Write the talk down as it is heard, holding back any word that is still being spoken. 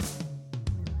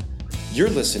You're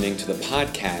listening to the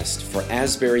podcast for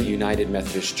Asbury United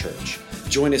Methodist Church.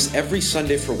 Join us every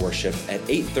Sunday for worship at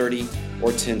 8:30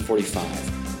 or 10:45.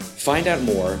 Find out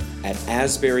more at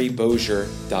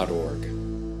asburybossier.org.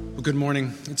 Well, good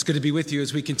morning. It's good to be with you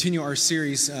as we continue our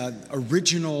series,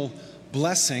 Original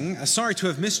Blessing. Sorry to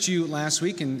have missed you last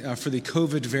week and for the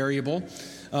COVID variable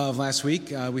of last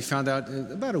week. We found out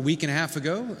about a week and a half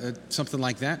ago, something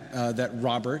like that, that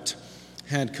Robert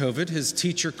had COVID. His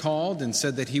teacher called and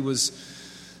said that he was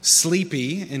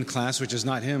sleepy in class, which is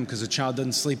not him because a child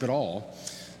doesn't sleep at all.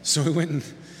 So we went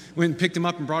and picked him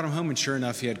up and brought him home, and sure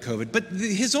enough, he had COVID. But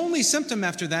his only symptom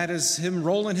after that is him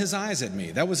rolling his eyes at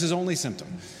me. That was his only symptom,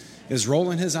 is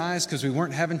rolling his eyes because we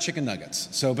weren't having chicken nuggets.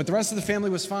 But the rest of the family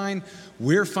was fine.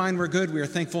 We're fine. We're good. We are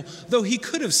thankful. Though he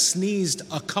could have sneezed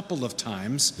a couple of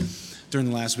times during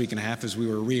the last week and a half as we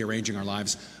were rearranging our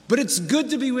lives. But it's good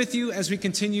to be with you as we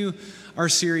continue our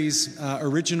series,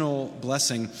 Original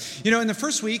Blessing. You know, in the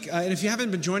first week, and if you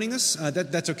haven't been joining us,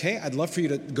 that's okay. I'd love for you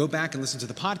to go back and listen to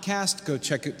the podcast, go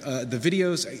check the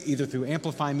videos, either through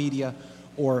Amplify Media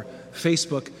or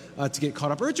Facebook to get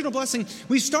caught up. Original Blessing,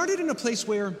 we started in a place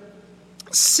where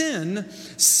sin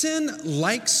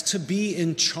likes to be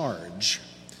in charge,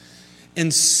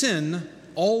 and sin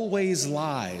always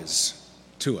lies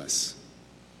to us.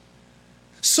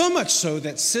 So much so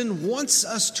that sin wants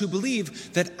us to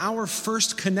believe that our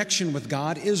first connection with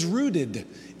God is rooted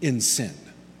in sin.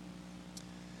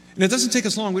 And it doesn't take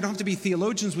us long. We don't have to be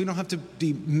theologians. We don't have to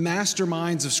be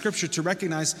masterminds of Scripture to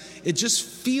recognize it just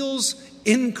feels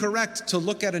incorrect to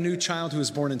look at a new child who is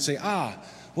born and say,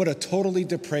 what a totally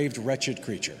depraved, wretched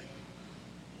creature.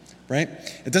 Right?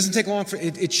 It doesn't take long for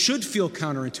it should feel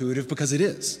counterintuitive because it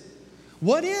is.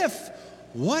 What if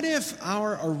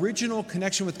our original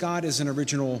connection with God is an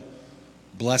original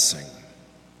blessing,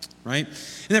 right?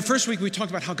 In that first week, we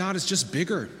talked about how God is just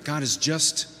bigger. God is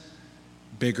just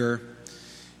bigger.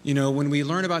 You know, when we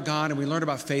learn about God and we learn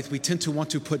about faith, we tend to want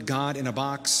to put God in a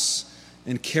box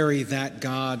and carry that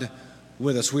God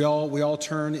with us. We all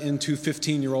turn into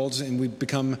 15-year-olds and we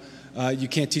become, you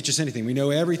can't teach us anything. We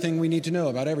know everything we need to know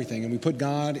about everything, and we put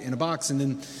God in a box. And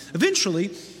then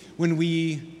eventually, when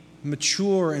we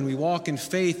mature and we walk in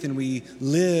faith and we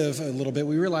live a little bit,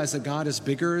 we realize that God is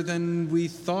bigger than we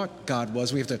thought God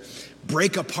was. We have to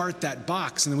break apart that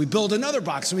box, and then we build another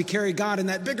box, and we carry God in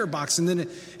that bigger box, and then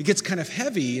it gets kind of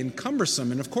heavy and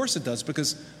cumbersome. And of course it does,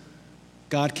 because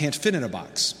God can't fit in a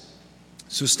box.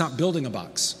 So stop building a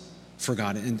box for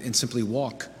God and simply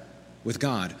walk with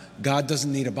God. God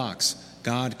doesn't need a box.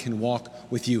 God can walk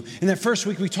with you. In that first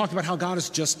week, we talked about how God is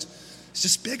just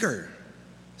bigger.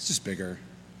 It's just bigger.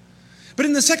 But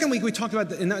in the second week, we talked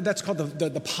about, and that's called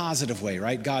the positive way,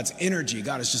 right? God's energy.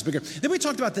 God is just bigger. Then we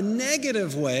talked about the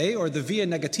negative way, or the via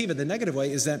negativa. The negative way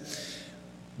is that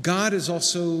God is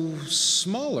also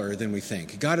smaller than we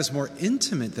think. God is more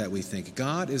intimate than we think.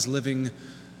 God is living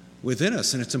within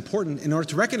us, and it's important. In order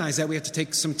to recognize that, we have to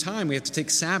take some time. We have to take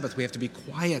Sabbath. We have to be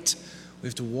quiet. We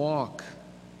have to walk,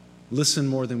 listen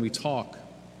more than we talk.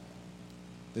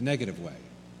 The negative way.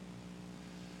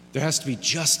 There has to be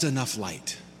just enough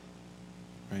light.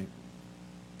 Right?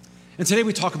 And today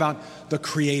we talk about the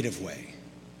creative way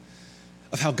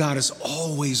of how God is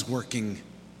always working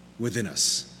within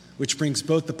us, which brings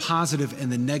both the positive and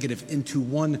the negative into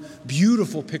one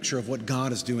beautiful picture of what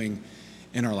God is doing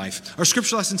in our life. Our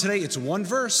scripture lesson today, it's one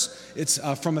verse. It's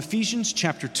from Ephesians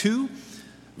chapter 2,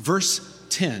 verse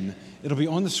 10. It'll be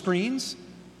on the screens,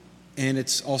 and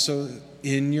it's also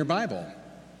in your Bible.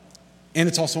 And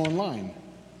it's also online,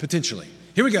 potentially.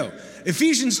 Here we go.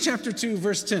 Ephesians chapter 2,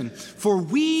 verse 10. For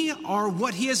we are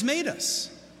what he has made us,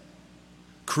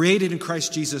 created in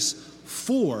Christ Jesus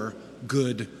for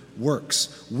good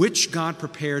works, which God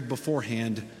prepared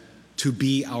beforehand to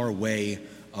be our way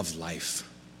of life.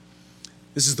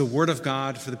 This is the word of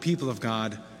God for the people of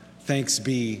God. Thanks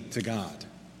be to God.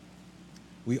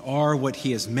 We are what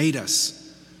he has made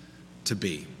us to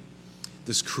be.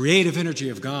 This creative energy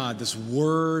of God, this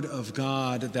word of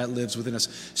God that lives within us.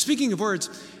 Speaking of words,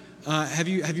 have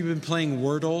you been playing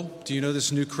Wordle? Do you know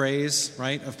this new craze,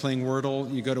 right, of playing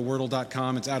Wordle? You go to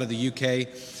Wordle.com. It's out of the UK.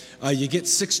 You get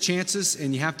 6 chances,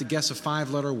 and you have to guess a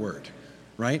 5-letter word,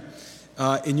 right?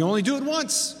 And you only do it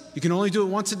once. You can only do it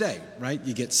once a day, right?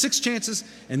 You get 6 chances,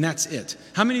 and that's it.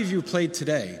 How many of you played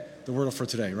today, the Wordle for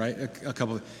today, right? A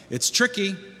couple. It's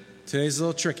tricky. Today's a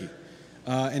little tricky.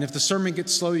 And if the sermon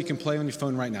gets slow, you can play on your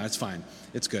phone right now. It's fine.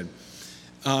 It's good.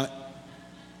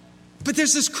 But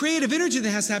there's this creative energy that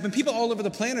has to happen. People all over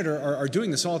the planet are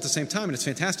doing this all at the same time, and it's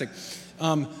fantastic.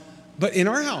 But in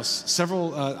our house,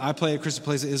 several, I play it, Krista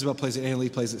plays it, Isabel plays it,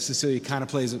 Annalie plays it, Cecilia kind of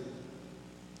plays it.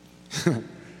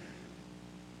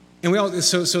 And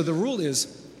so the rule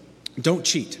is, don't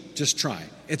cheat, just try.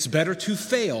 It's better to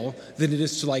fail than it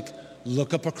is to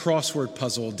look up a crossword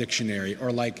puzzle dictionary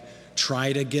or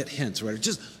try to get hints or whatever.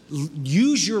 Just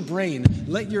use your brain.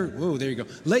 Let your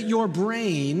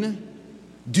brain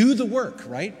do the work,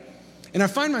 right? And I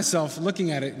find myself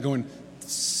looking at it going,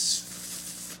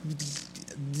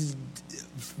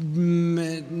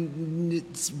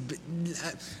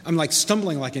 I'm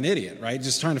stumbling like an idiot, right?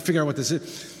 Just trying to figure out what this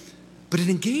is. But it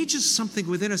engages something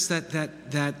within us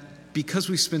that because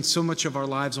we spend so much of our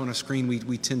lives on a screen,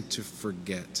 we tend to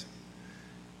forget.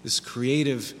 This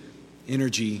creative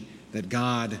energy that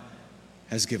God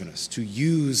has given us to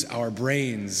use our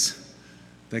brains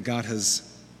that God has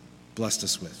blessed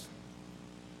us with.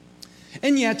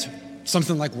 And yet,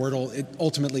 something like Wordle, it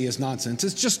ultimately is nonsense.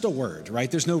 It's just a word, right?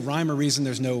 There's no rhyme or reason.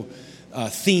 There's no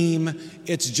theme.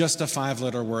 It's just a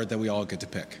 5-letter word that we all get to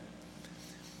pick.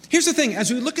 Here's the thing. As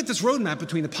we look at this roadmap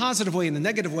between the positive way and the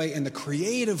negative way and the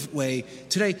creative way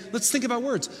today, let's think about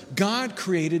words. God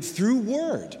created through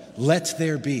word. Let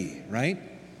there be, right?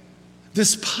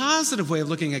 This positive way of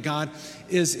looking at God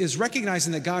is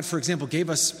recognizing that God, for example, gave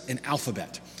us an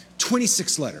alphabet,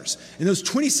 26 letters. And those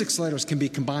 26 letters can be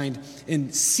combined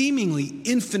in seemingly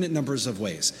infinite numbers of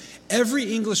ways.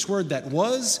 Every English word that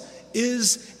was,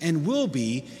 is, and will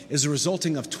be is a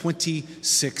resulting of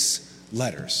 26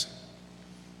 letters.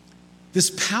 This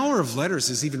power of letters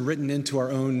is even written into our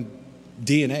own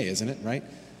DNA, isn't it, right?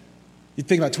 You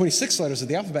think about 26 letters of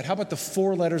the alphabet. How about the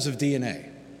 4 letters of DNA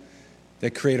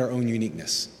that create our own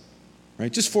uniqueness,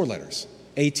 right? Just 4 letters,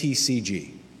 A, T, C,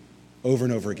 G, over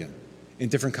and over again in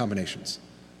different combinations.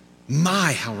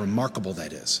 My, how remarkable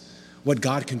that is, what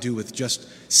God can do with just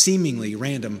seemingly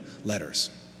random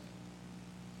letters.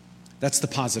 That's the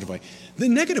positive way. The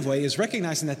negative way is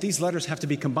recognizing that these letters have to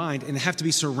be combined and have to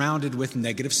be surrounded with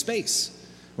negative space,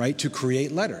 right, to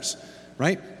create letters,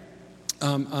 right?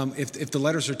 If the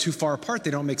letters are too far apart, they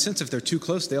don't make sense. If they're too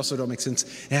close, they also don't make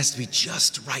sense. It has to be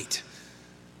just right.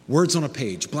 Words on a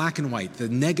page, black and white. The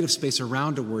negative space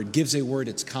around a word gives a word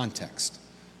its context,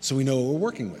 so we know what we're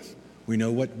working with. We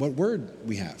know what word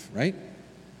we have, right?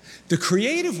 The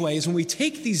creative way is when we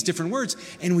take these different words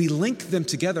and we link them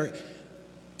together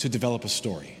to develop a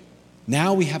story.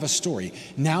 Now we have a story.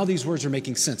 Now these words are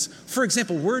making sense. For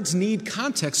example, words need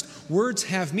context. Words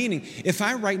have meaning. If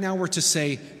I right now were to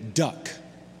say duck,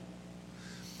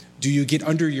 do you get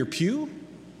under your pew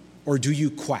or do you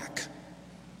quack?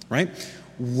 Right?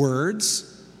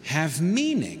 Words have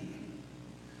meaning.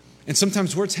 And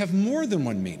sometimes words have more than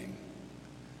one meaning.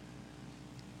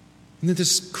 And then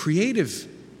this creative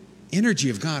energy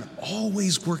of God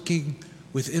always working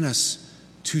within us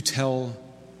to tell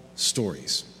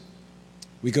stories.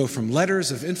 We go from letters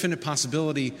of infinite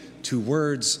possibility to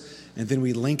words, and then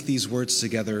we link these words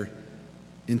together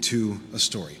into a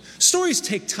story. Stories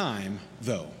take time,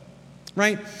 though,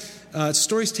 right?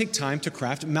 Stories take time to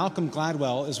craft. Malcolm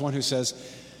Gladwell is one who says,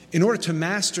 in order to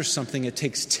master something, it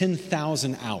takes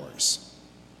 10,000 hours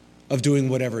of doing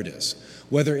whatever it is.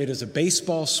 Whether it is a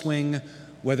baseball swing,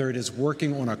 whether it is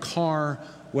working on a car,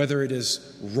 whether it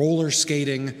is roller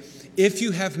skating. If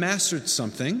you have mastered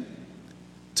something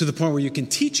to the point where you can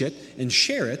teach it and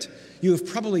share it, you have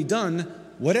probably done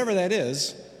whatever that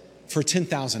is for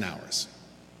 10,000 hours,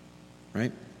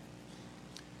 right?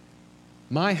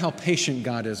 My, how patient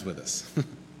God is with us.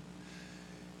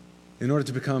 In order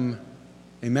to become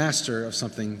a master of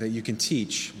something that you can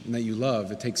teach and that you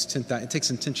love, it takes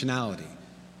intentionality,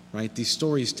 right? These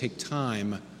stories take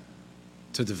time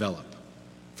to develop,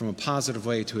 from a positive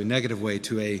way to a negative way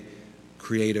to a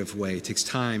creative way. It takes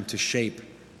time to shape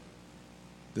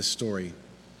this story.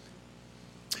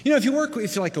 You know, if you're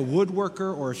like a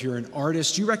woodworker or if you're an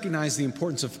artist, you recognize the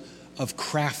importance of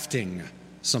crafting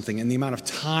something and the amount of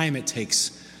time it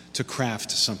takes to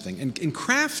craft something. And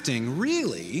crafting,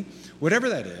 really, whatever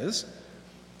that is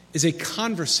a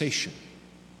conversation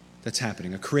that's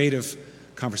happening, a creative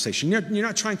conversation. You're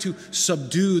not trying to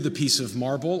subdue the piece of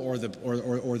marble or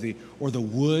the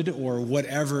wood or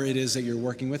whatever it is that you're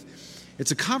working with.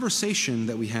 It's a conversation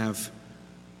that we have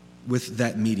with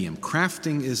that medium.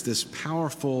 Crafting is this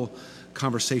powerful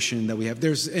conversation that we have.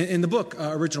 There's in the book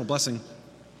Original Blessing,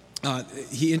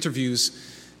 he interviews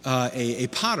a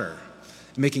potter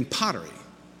making pottery.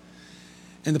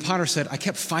 And the potter said, I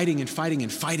kept fighting and fighting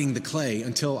and fighting the clay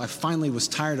until I finally was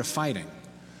tired of fighting.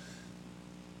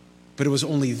 But it was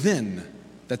only then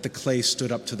that the clay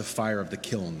stood up to the fire of the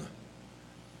kiln.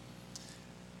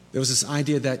 There was this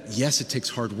idea that, yes, it takes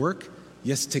hard work.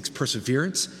 Yes, it takes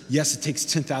perseverance. Yes, it takes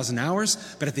 10,000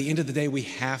 hours. But at the end of the day, we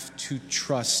have to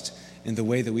trust in the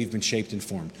way that we've been shaped and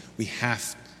formed. We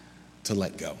have to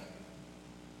let go.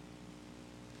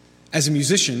 As a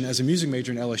musician, as a music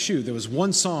major in LSU, there was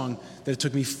one song that it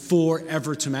took me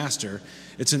forever to master.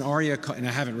 It's an aria, and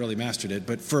I haven't really mastered it,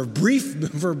 but for a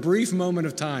brief moment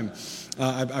of time,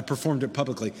 I performed it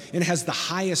publicly. And it has the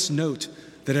highest note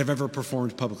that I've ever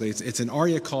performed publicly. It's an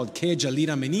aria called Que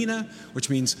Gelida Menina, which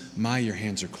means, my, your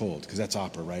hands are cold, because that's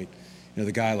opera, right? You know,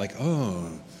 the guy like,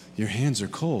 oh, your hands are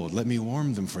cold, let me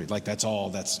warm them for you. Like, that's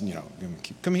all,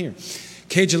 come here.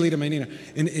 Que Gelida Menina.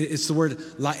 And it's the word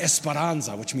La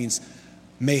Esperanza, which means,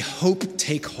 may hope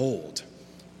take hold,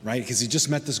 right? Because he just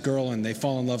met this girl and they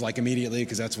fall in love like immediately,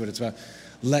 because that's what it's about.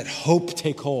 Let hope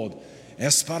take hold.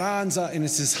 Esperanza, and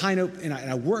it's this high note, and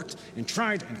I worked and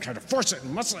tried to force it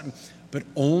and muscle it, but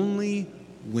only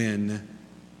when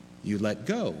you let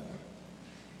go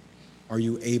are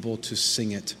you able to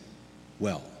sing it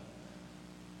well.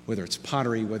 Whether it's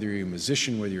pottery, whether you're a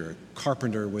musician, whether you're a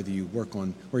carpenter, whether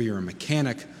you're a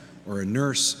mechanic or a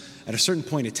nurse, at a certain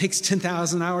point, it takes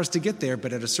 10,000 hours to get there,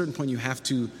 but at a certain point you have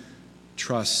to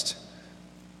trust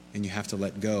and you have to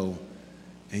let go,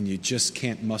 and you just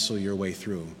can't muscle your way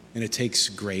through. And it takes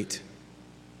great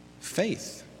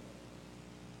faith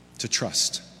to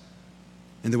trust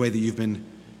in the way that you've been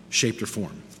shaped or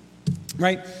formed.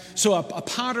 Right? So a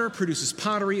potter produces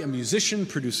pottery, a musician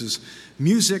produces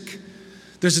music.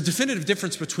 There's a definitive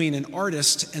difference between an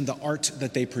artist and the art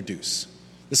that they produce.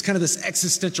 There's kind of this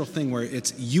existential thing where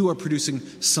it's you are producing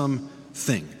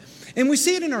something. And we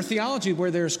see it in our theology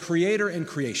where there's creator and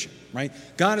creation, right?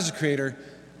 God is a creator,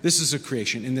 this is a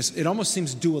creation, and it almost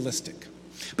seems dualistic.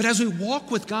 But as we walk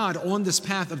with God on this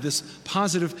path of this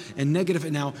positive and negative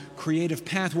and now creative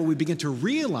path, what we begin to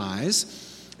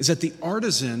realize is that the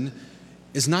artisan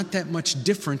is not that much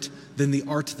different than the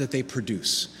art that they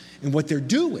produce. And what they're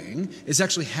doing is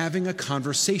actually having a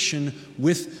conversation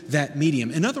with that medium.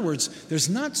 In other words, there's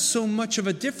not so much of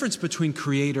a difference between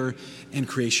creator and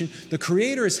creation. The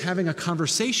creator is having a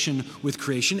conversation with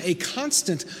creation, a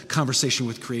constant conversation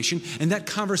with creation, and that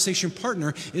conversation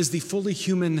partner is the fully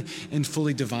human and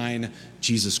fully divine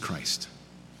Jesus Christ.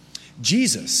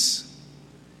 Jesus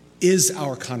is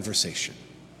our conversation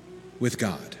with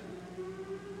God.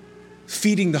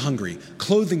 Feeding the hungry,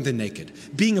 clothing the naked,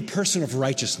 being a person of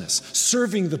righteousness,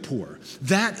 serving the poor.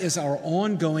 That is our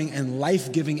ongoing and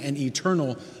life-giving and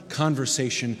eternal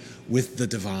conversation with the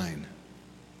divine.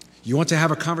 You want to have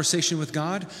a conversation with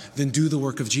God? Then do the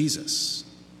work of Jesus.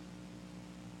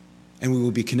 And we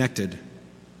will be connected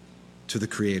to the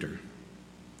Creator.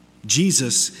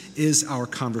 Jesus is our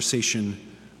conversation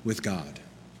with God.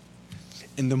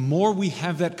 And the more we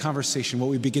have that conversation, what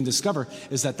we begin to discover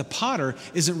is that the potter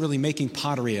isn't really making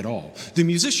pottery at all. The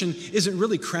musician isn't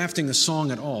really crafting a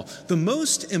song at all. The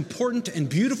most important and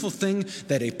beautiful thing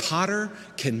that a potter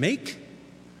can make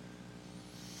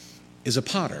is a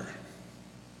potter.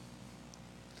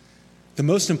 The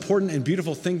most important and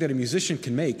beautiful thing that a musician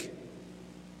can make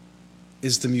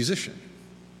is the musician,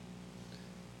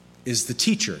 is the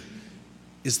teacher,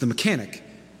 is the mechanic,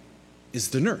 is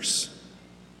the nurse.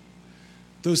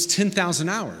 Those 10,000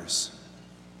 hours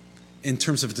in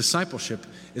terms of discipleship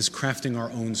is crafting our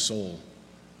own soul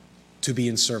to be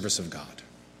in service of God.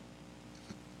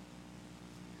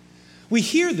 We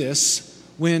hear this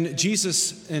when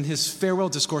Jesus, in his farewell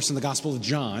discourse in the Gospel of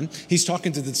John, he's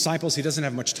talking to the disciples. He doesn't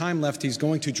have much time left. He's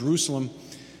going to Jerusalem.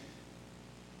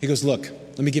 He goes, look,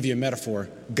 let me give you a metaphor.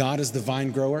 God is the vine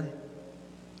grower.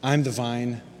 I'm the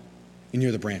vine, and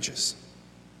you're the branches.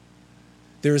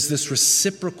 There is this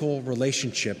reciprocal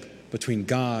relationship between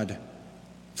God,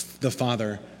 the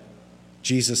Father,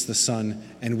 Jesus, the Son,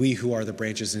 and we who are the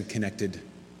branches and connected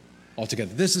all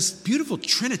together. There's this beautiful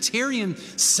Trinitarian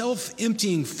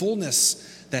self-emptying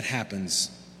fullness that happens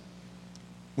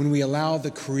when we allow the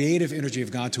creative energy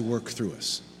of God to work through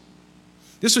us.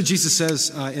 This is what Jesus says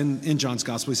in John's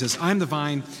Gospel. He says, I am the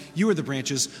vine, you are the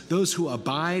branches. Those who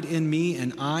abide in me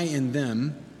and I in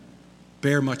them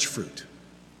bear much fruit.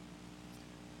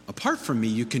 Apart from me,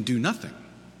 you can do nothing.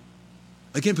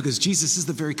 Again, because Jesus is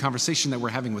the very conversation that we're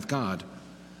having with God.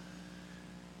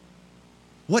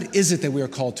 What is it that we are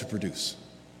called to produce?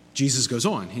 Jesus goes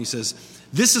on. He says,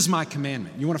 this is my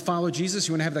commandment. You want to follow Jesus?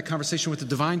 You want to have that conversation with the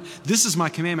divine? This is my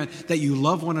commandment, that you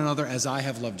love one another as I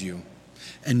have loved you.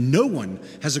 And no one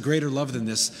has a greater love than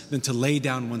this, than to lay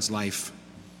down one's life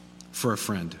for a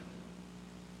friend.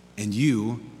 And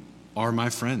you are my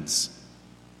friends.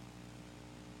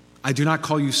 I do not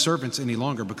call you servants any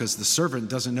longer, because the servant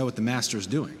doesn't know what the master is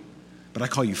doing. But I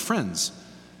call you friends,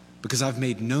 because I've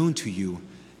made known to you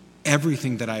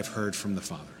everything that I've heard from the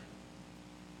Father.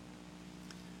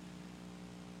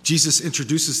 Jesus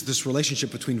introduces this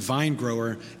relationship between vine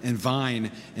grower and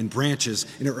vine and branches,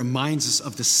 and it reminds us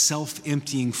of the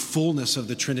self-emptying fullness of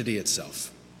the Trinity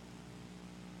itself.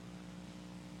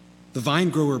 The vine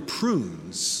grower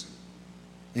prunes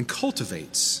and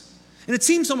cultivates. And it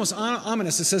seems almost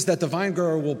ominous. It says that the vine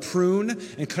grower will prune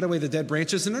and cut away the dead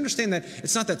branches. And understand that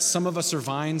it's not that some of us are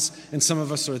vines and some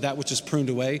of us are that which is pruned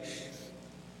away.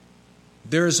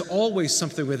 There is always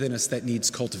something within us that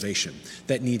needs cultivation,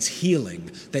 that needs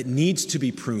healing, that needs to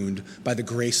be pruned by the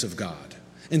grace of God.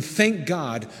 And thank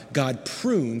God, God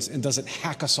prunes and doesn't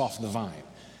hack us off the vine.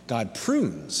 God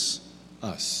prunes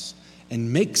us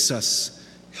and makes us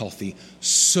healthy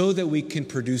so that we can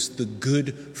produce the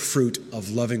good fruit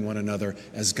of loving one another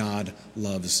as God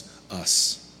loves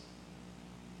us.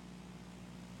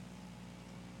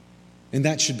 And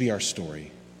that should be our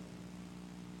story.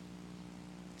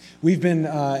 We've been,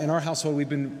 in our household, we've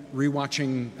been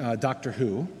rewatching Doctor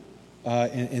Who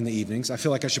in the evenings. I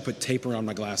feel like I should put tape around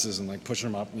my glasses and like push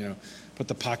them up, put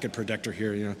the pocket protector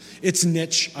here, It's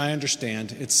niche, I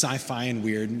understand. It's sci-fi and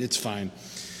weird, and it's fine.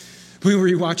 We were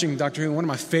rewatching Doctor Who. One of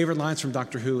my favorite lines from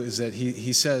Doctor Who is that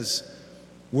he says,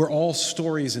 "We're all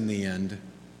stories in the end.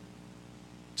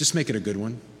 Just make it a good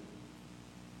one.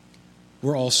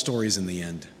 We're all stories in the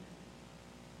end.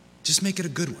 Just make it a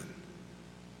good one."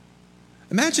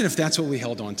 Imagine if that's what we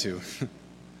held on to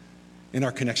in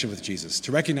our connection with Jesus,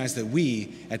 to recognize that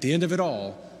we, at the end of it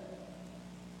all,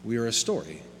 we are a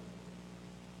story.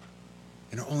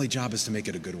 And our only job is to make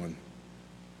it a good one,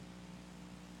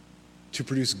 to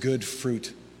produce good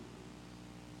fruit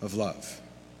of love.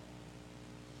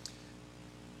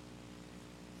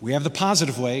 We have the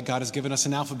positive way. God has given us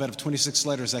an alphabet of 26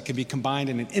 letters that can be combined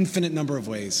in an infinite number of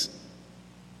ways.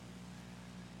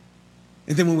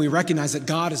 And then when we recognize that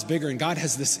God is bigger and God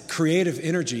has this creative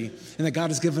energy and that God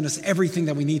has given us everything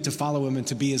that we need to follow him and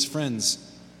to be his friends,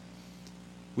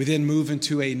 we then move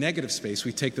into a negative space.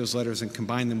 We take those letters and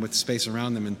combine them with space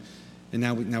around them, and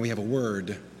now we have a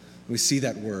word. We see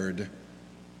that word,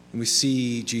 and we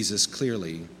see Jesus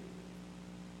clearly. And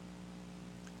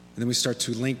then we start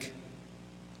to link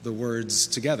the words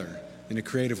together in a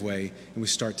creative way, and we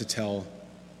start to tell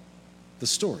the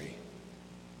story.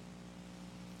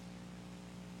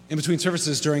 In between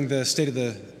services during the State of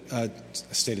the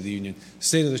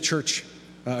Church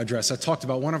address, I talked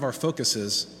about one of our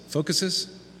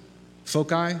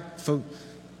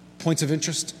points of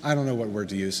interest. I don't know what word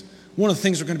to use. One of the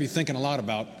things we're going to be thinking a lot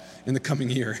about in the coming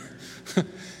year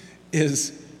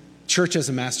is church as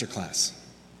a masterclass.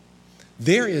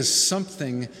 There is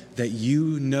something that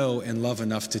you know and love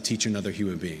enough to teach another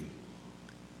human being.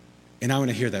 And I want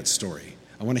to hear that story.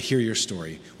 I want to hear your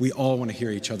story. We all want to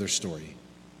hear each other's story.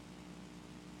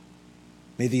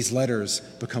 May these letters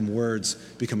become words,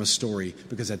 become a story,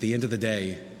 because at the end of the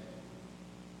day,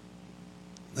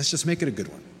 let's just make it a good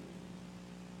one.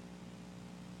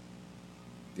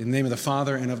 In the name of the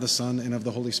Father, and of the Son, and of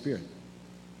the Holy Spirit.